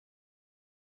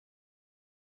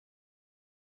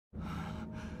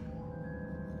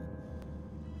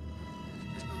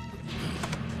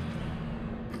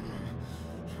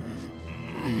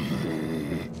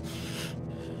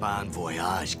Bon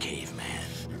voyage, caveman.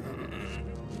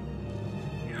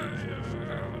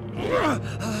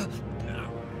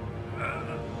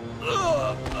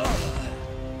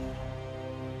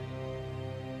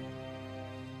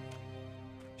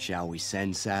 Shall we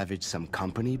send Savage some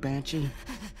company, Banshee?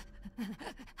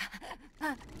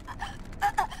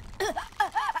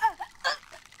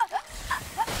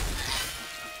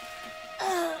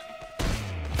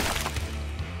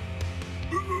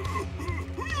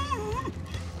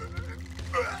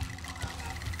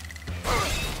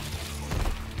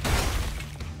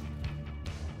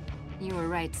 You were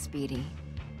right, Speedy.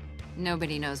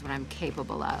 Nobody knows what I'm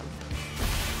capable of.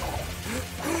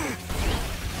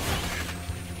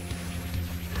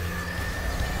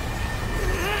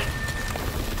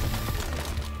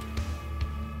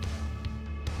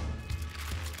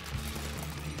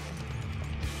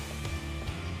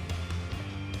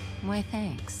 Why,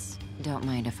 thanks. Don't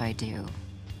mind if I do.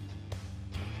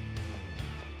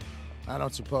 I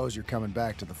don't suppose you're coming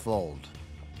back to the fold.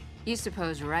 You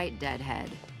suppose right, Deadhead.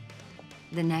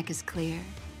 The neck is clear?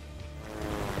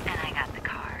 And I got the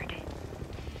card.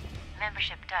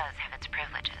 Membership does have its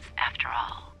privileges, after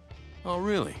all. Oh,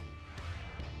 really?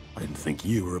 I didn't think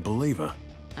you were a believer.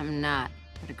 I'm not,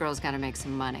 but a girl's gotta make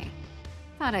some money.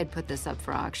 Thought I'd put this up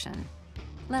for auction.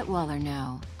 Let Waller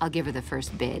know. I'll give her the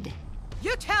first bid.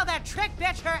 You tell that trick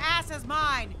bitch her ass is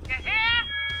mine! You hear?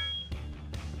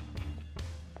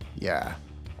 Yeah,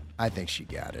 I think she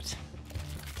got it.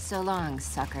 So long,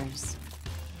 suckers.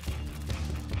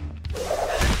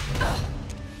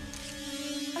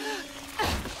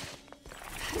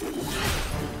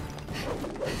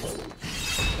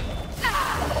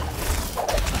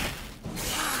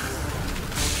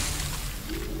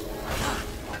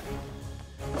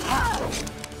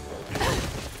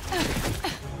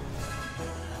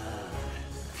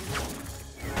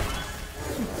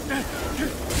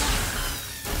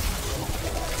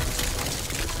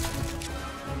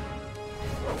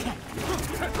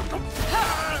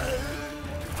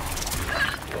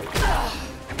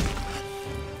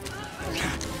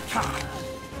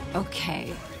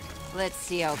 Okay, let's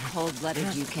see how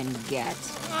cold-blooded you can get.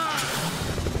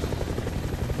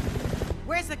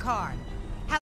 Where's the card?